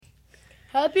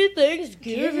Happy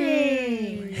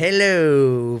Thanksgiving.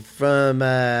 Hello from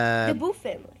The Booth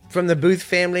family. From the Booth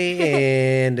family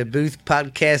and the Booth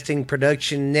Podcasting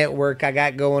Production Network I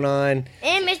got going on.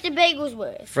 And Mr.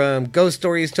 Bagelsworth. From Ghost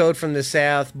Stories Told from the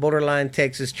South, Borderline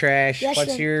Texas Trash.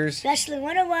 What's yours? Wrestling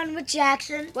 101 with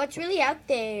Jackson. What's really out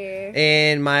there?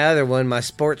 And my other one, my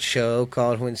sports show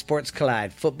called When Sports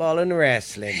Collide, Football and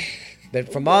Wrestling.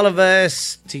 But from all of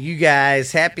us to you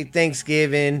guys, happy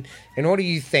Thanksgiving. And what are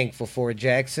you thankful for,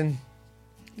 Jackson?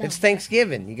 No. It's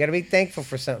Thanksgiving. You got to be thankful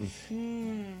for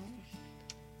something.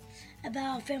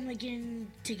 About family getting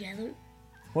together.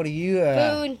 What are you?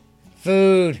 Food.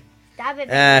 Food. Stop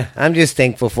it. I'm just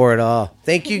thankful for it all.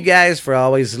 Thank you guys for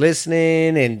always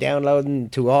listening and downloading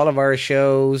to all of our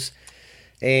shows.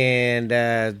 And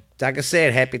like I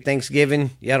said, happy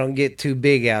Thanksgiving. Y'all don't get too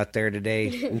big out there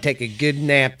today. And take a good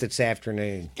nap this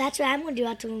afternoon. That's what I'm going to do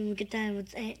after when we get done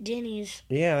with Aunt Jenny's.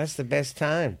 Yeah, that's the best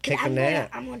time. Take a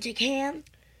nap. I'm going to take ham,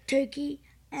 turkey,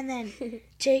 and then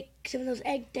take some of those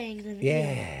egg things. And,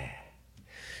 yeah.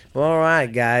 Well, all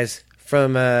right, guys.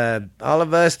 From all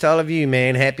of us to all of you,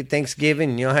 man, happy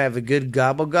Thanksgiving. You'll have a good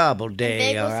gobble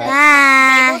day, all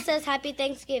right? Bagel says happy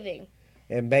Thanksgiving.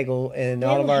 And Bagel and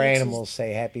all of our animals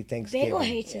say happy Thanksgiving. Bagel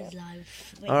hates his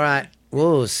life. All right.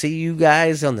 We'll see you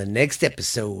guys on the next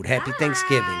episode. Happy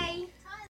Thanksgiving.